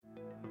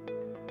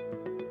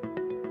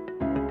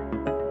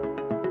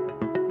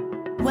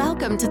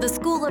Welcome to the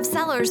School of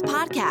Sellers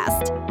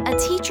podcast,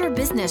 a teacher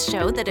business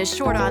show that is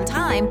short on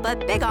time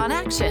but big on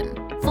action.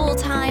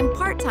 Full-time,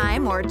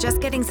 part-time, or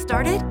just getting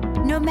started?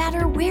 No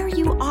matter where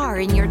you are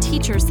in your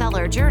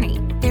teacher-seller journey,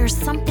 there's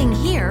something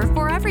here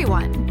for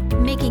everyone,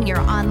 making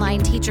your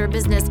online teacher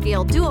business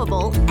feel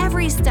doable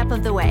every step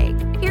of the way.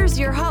 Here's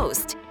your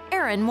host,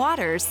 Erin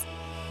Waters.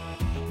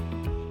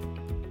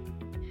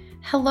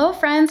 Hello,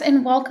 friends,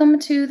 and welcome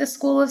to the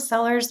School of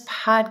Sellers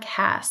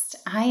podcast.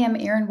 I am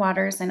Erin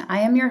Waters, and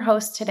I am your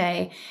host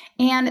today.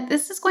 And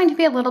this is going to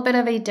be a little bit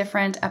of a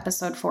different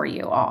episode for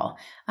you all.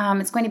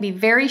 It's going to be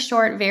very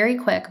short, very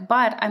quick,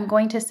 but I'm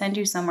going to send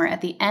you somewhere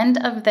at the end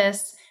of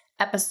this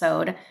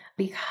episode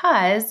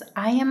because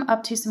I am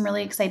up to some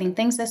really exciting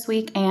things this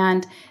week,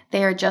 and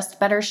they are just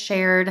better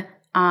shared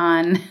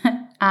on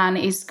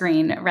a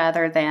screen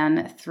rather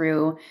than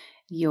through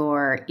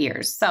your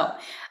ears. So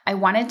I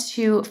wanted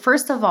to,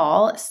 first of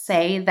all,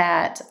 say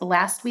that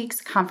last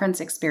week's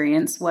conference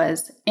experience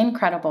was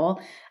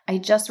incredible. I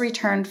just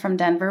returned from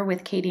Denver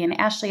with Katie and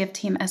Ashley of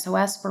Team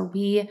SOS, where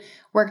we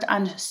worked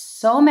on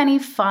so many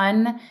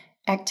fun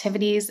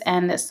activities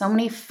and so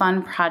many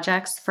fun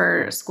projects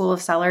for School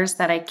of Sellers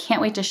that I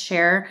can't wait to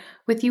share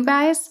with you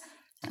guys.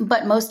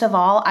 But most of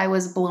all, I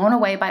was blown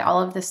away by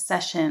all of the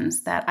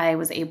sessions that I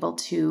was able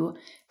to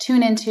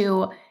tune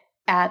into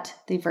at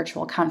the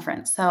virtual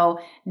conference.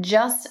 So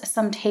just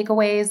some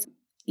takeaways,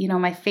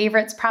 my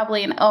favorites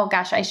probably, and oh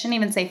gosh, I shouldn't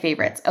even say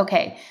favorites.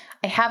 Okay,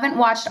 I haven't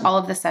watched all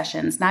of the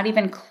sessions, not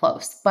even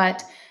close,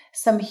 but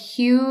some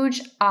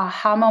huge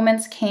aha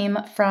moments came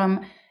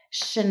from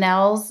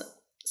Chanel's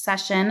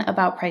session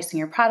about pricing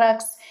your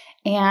products.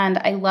 And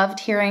I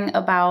loved hearing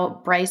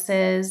about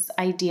Bryce's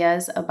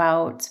ideas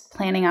about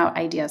planning out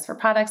ideas for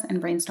products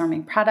and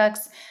brainstorming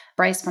products.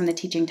 Bryce from the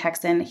Teaching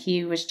Texan,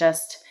 he was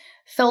just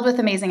filled with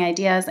amazing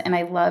ideas, and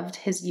I loved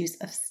his use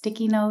of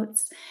sticky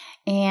notes.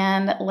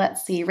 And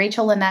let's see,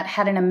 Rachel Lynette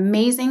had an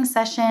amazing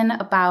session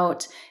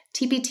about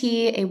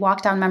TPT, a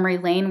walk down memory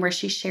lane, where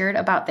she shared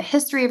about the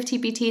history of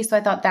TPT. So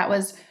I thought that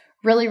was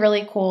really,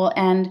 really cool.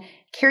 And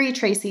Carrie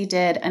Tracy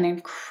did an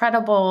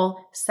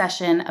incredible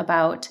session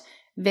about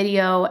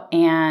video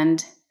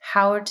and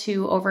how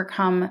to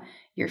overcome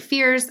your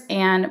fears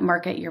and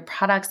market your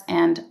products.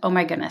 And oh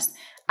my goodness,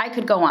 I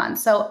could go on.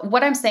 So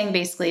what I'm saying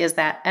basically is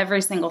that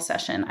every single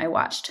session I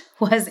watched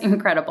was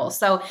incredible.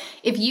 So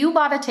if you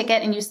bought a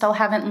ticket and you still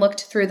haven't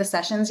looked through the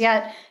sessions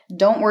yet,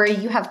 don't worry,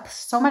 you have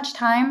so much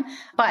time,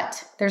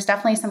 but there's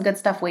definitely some good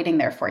stuff waiting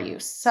there for you.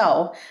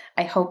 So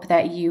I hope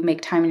that you make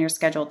time in your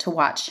schedule to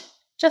watch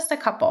just a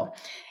couple.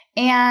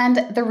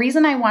 And the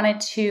reason I wanted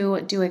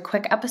to do a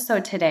quick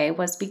episode today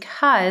was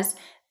because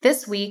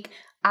this week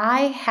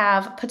I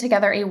have put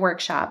together a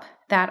workshop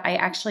that I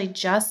actually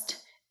just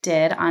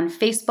did on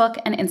Facebook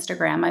and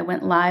Instagram. I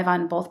went live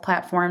on both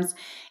platforms,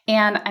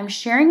 and I'm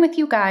sharing with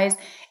you guys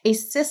a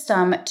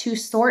system to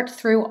sort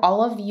through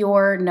all of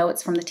your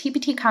notes from the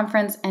TPT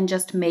conference and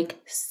just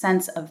make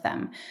sense of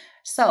them.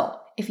 So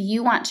if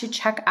you want to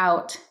check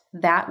out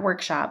that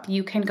workshop,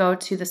 you can go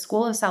to the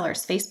School of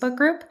Sellers Facebook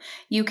group.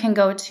 You can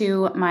go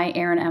to my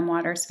Erin M.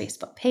 Waters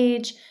Facebook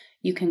page.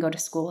 You can go to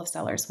School of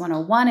Sellers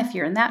 101 if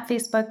you're in that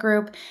Facebook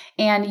group,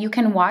 and you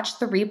can watch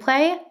the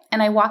replay.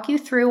 And I walk you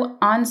through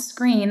on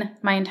screen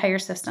my entire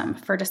system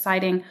for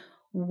deciding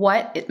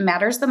what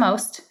matters the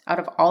most out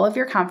of all of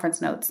your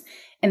conference notes,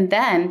 and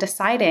then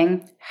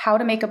deciding how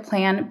to make a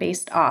plan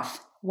based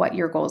off what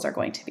your goals are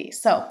going to be.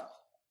 So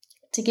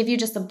to give you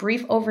just a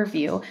brief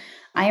overview,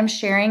 I am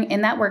sharing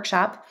in that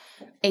workshop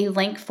a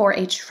link for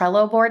a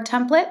Trello board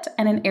template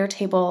and an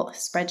Airtable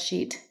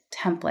spreadsheet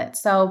template.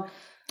 So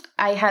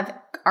I have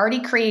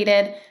already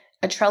created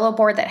a Trello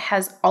board that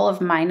has all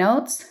of my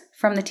notes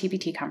from the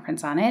TPT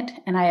conference on it,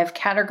 and I have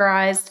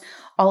categorized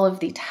all of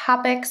the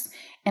topics,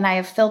 and I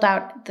have filled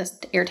out this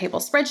Airtable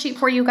spreadsheet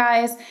for you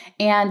guys,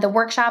 and the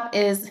workshop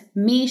is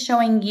me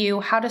showing you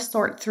how to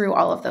sort through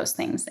all of those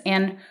things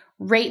and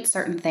rate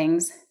certain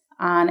things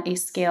on a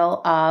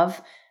scale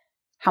of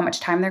how much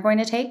time they're going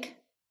to take.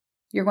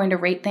 You're going to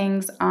rate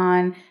things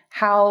on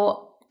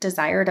how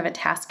desired of a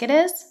task it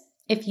is.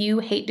 If you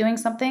hate doing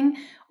something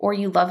or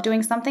you love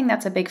doing something,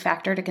 that's a big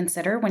factor to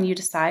consider when you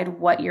decide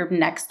what your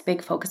next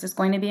big focus is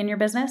going to be in your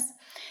business.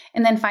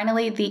 And then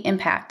finally, the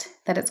impact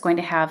that it's going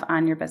to have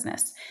on your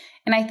business.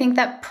 And I think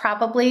that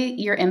probably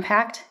your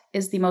impact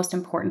is the most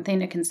important thing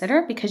to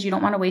consider because you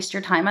don't want to waste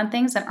your time on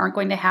things that aren't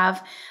going to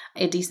have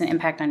a decent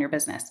impact on your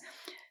business.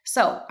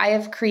 So I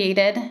have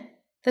created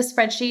the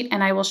spreadsheet,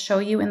 and I will show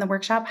you in the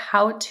workshop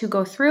how to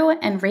go through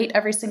and rate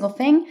every single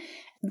thing.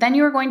 Then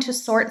you are going to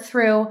sort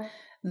through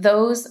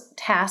those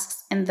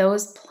tasks and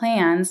those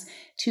plans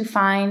to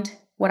find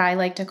what I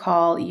like to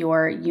call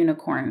your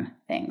unicorn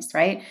things,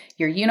 right?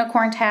 Your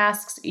unicorn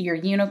tasks, your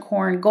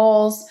unicorn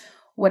goals,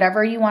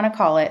 whatever you want to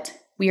call it.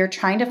 We are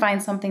trying to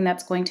find something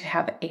that's going to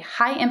have a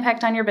high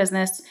impact on your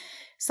business,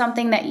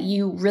 something that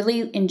you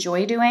really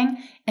enjoy doing,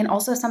 and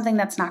also something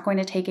that's not going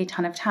to take a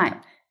ton of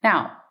time.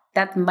 Now,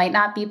 That might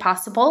not be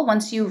possible.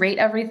 Once you rate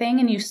everything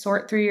and you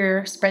sort through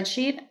your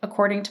spreadsheet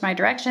according to my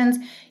directions,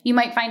 you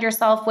might find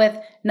yourself with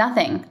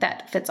nothing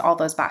that fits all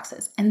those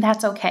boxes. And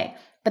that's okay.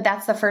 But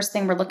that's the first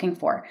thing we're looking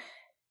for.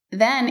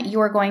 Then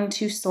you are going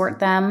to sort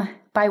them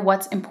by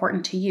what's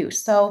important to you.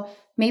 So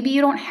maybe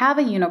you don't have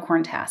a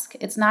unicorn task.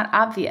 It's not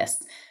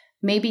obvious.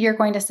 Maybe you're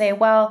going to say,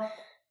 well,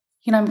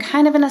 I'm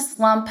kind of in a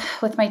slump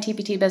with my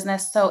TPT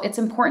business, so it's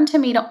important to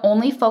me to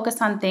only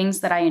focus on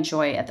things that I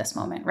enjoy at this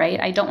moment, right?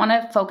 I don't want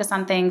to focus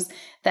on things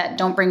that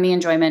don't bring me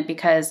enjoyment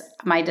because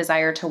my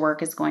desire to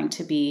work is going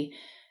to be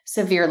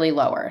severely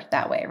lower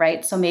that way,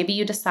 right? So maybe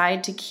you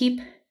decide to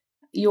keep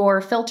your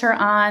filter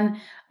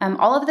on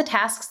all of the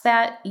tasks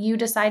that you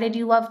decided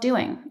you love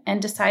doing and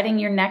deciding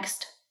your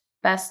next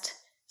best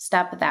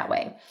step that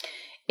way.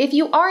 If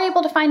you are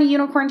able to find a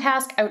unicorn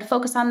task, I would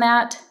focus on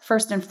that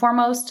first and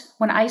foremost.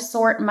 When I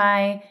sort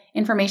my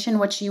information,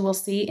 which you will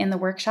see in the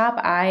workshop,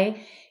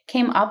 I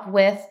came up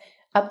with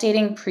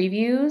updating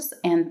previews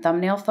and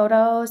thumbnail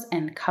photos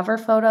and cover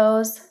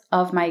photos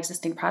of my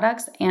existing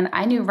products. And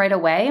I knew right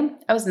away,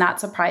 I was not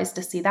surprised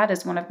to see that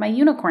as one of my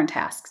unicorn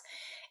tasks.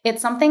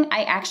 It's something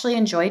I actually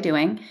enjoy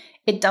doing.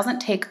 It doesn't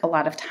take a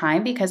lot of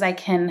time because I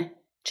can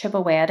chip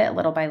away at it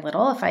little by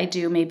little. If I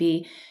do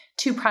maybe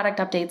 2 product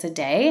updates a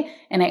day,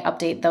 and I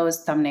update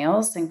those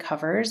thumbnails and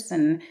covers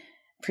and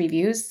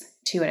previews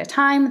 2 at a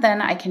time,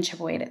 then I can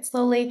chip away at it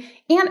slowly.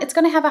 And it's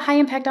going to have a high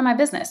impact on my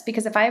business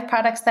because if I have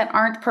products that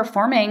aren't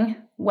performing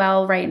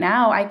well right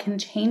now, I can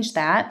change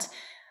that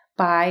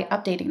by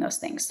updating those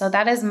things. So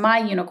that is my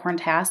unicorn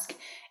task.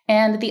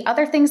 And the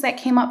other things that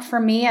came up for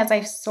me as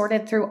I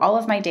sorted through all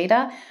of my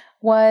data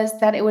was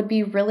that it would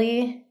be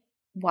really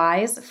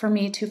wise for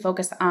me to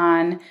focus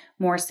on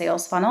more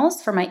sales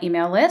funnels for my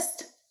email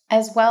list,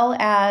 as well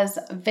as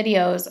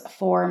videos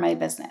for my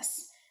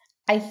business.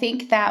 I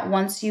think that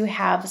once you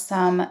have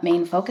some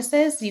main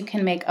focuses, you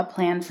can make a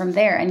plan from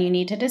there, and you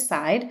need to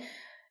decide,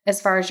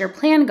 as far as your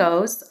plan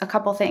goes, a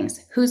couple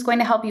things. Who's going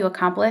to help you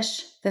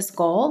accomplish this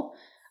goal?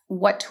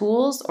 What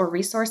tools or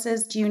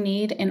resources do you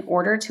need in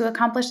order to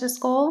accomplish this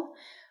goal?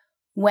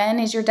 When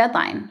is your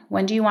deadline?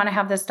 When do you want to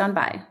have this done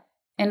by?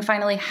 And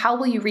finally, how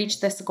will you reach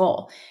this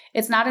goal?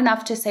 It's not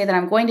enough to say that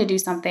I'm going to do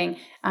something.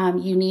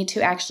 You need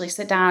to actually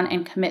sit down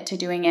and commit to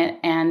doing it.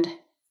 And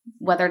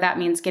whether that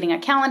means getting a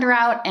calendar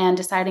out and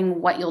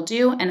deciding what you'll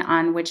do and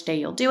on which day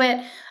you'll do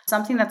it,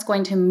 something that's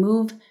going to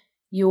move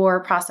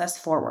your process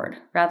forward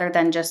rather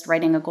than just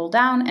writing a goal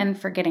down and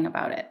forgetting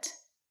about it.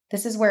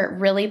 This is where it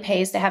really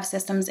pays to have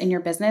systems in your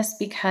business,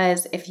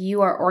 because if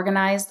you are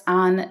organized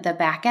on the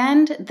back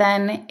end,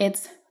 then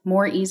it's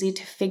more easy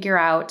to figure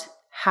out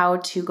how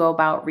to go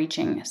about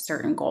reaching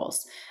certain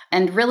goals.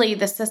 And really,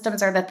 the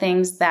systems are the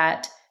things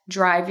that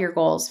drive your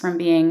goals from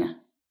being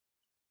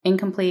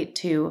incomplete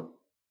to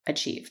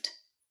achieved.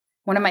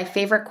 One of my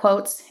favorite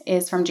quotes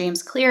is from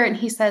James Clear, and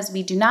he says,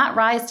 "We do not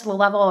rise to the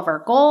level of our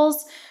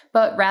goals,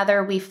 but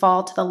rather we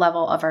fall to the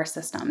level of our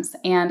systems."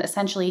 And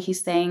essentially,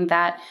 he's saying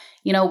that,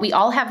 we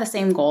all have the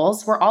same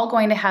goals. We're all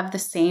going to have the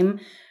same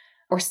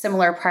or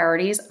similar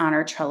priorities on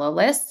our Trello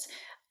list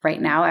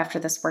right now after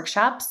this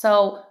workshop.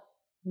 So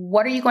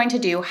what are you going to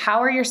do? How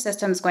are your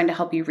systems going to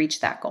help you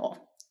reach that goal,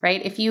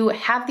 right? If you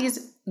have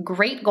these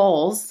great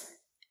goals,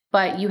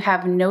 but you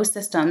have no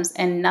systems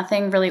and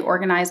nothing really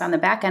organized on the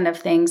back end of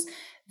things,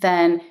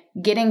 then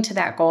getting to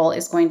that goal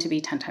is going to be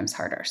 10 times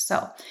harder.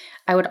 So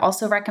I would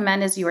also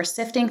recommend, as you are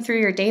sifting through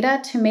your data,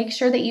 to make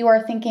sure that you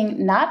are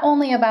thinking not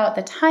only about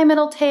the time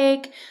it'll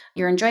take,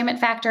 your enjoyment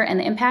factor and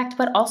the impact,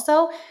 but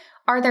also,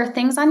 are there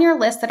things on your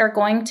list that are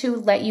going to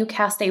let you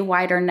cast a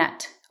wider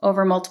net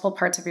over multiple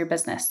parts of your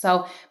business?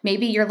 So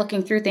maybe you're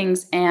looking through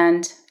things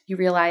and you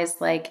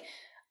realize like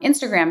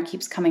Instagram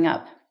keeps coming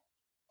up.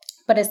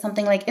 But is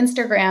something like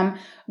Instagram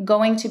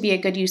going to be a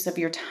good use of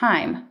your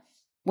time?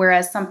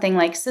 Whereas something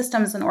like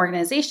systems and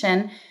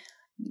organization,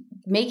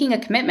 making a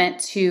commitment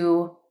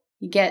to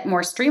get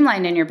more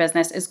streamlined in your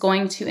business is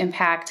going to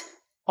impact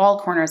all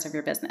corners of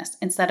your business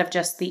instead of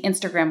just the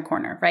Instagram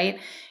corner, right?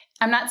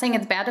 I'm not saying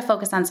it's bad to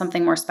focus on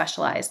something more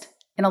specialized.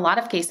 In a lot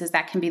of cases,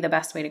 that can be the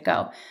best way to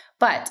go.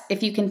 But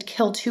if you can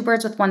kill 2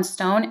 birds with 1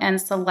 stone and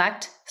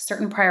select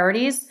certain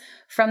priorities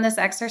from this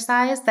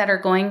exercise that are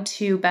going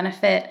to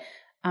benefit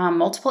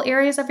multiple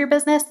areas of your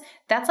business,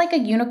 that's like a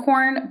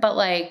unicorn, but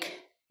like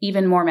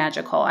even more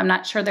magical. I'm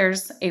not sure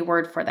there's a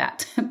word for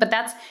that, but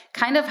that's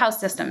kind of how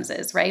systems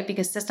is, right?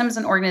 Because systems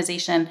and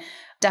organization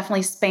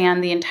definitely span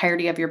the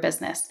entirety of your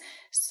business.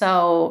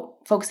 So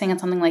focusing on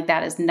something like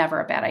that is never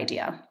a bad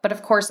idea. But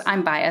of course,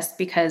 I'm biased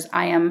because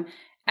I am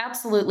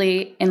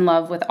absolutely in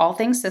love with all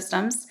things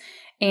systems,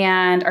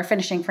 and our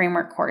finishing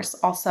framework course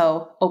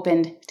also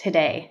opened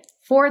today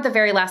for the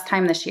very last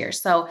time this year.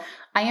 So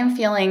I am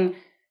feeling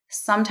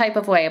some type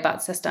of way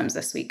about systems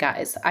this week,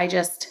 guys. I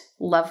just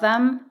love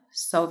them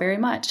so very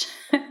much.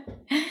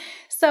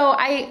 So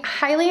I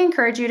highly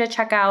encourage you to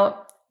check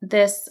out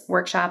this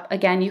workshop.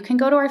 Again, you can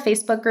go to our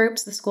Facebook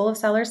groups, the School of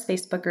Sellers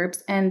Facebook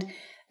groups, and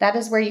that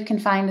is where you can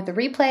find the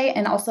replay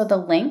and also the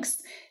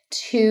links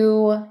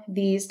to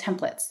these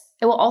templates.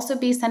 It will also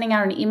be sending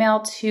out an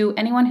email to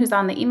anyone who's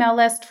on the email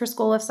list for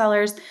School of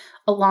Sellers,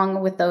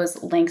 along with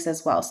those links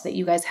as well, so that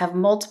you guys have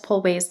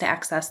multiple ways to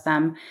access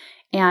them.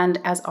 And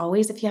as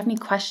always, if you have any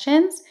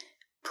questions,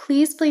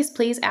 please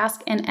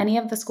ask in any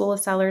of the School of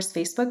Sellers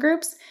Facebook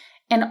groups.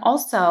 And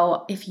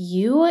also, if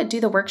you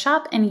do the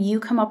workshop and you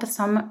come up with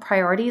some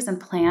priorities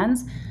and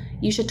plans,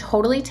 you should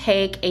totally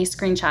take a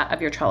screenshot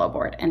of your Trello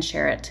board and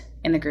share it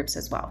in the groups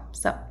as well.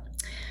 So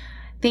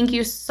thank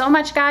you so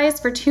much, guys,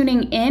 for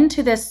tuning in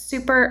to this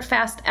super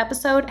fast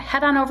episode.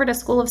 Head on over to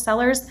School of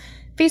Sellers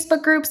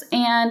Facebook groups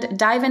and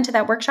dive into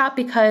that workshop,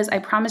 because I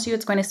promise you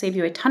it's going to save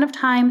you a ton of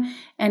time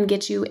and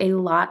get you a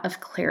lot of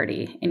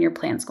clarity in your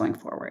plans going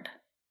forward.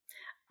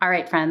 All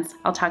right, friends,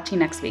 I'll talk to you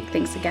next week.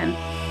 Thanks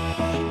again.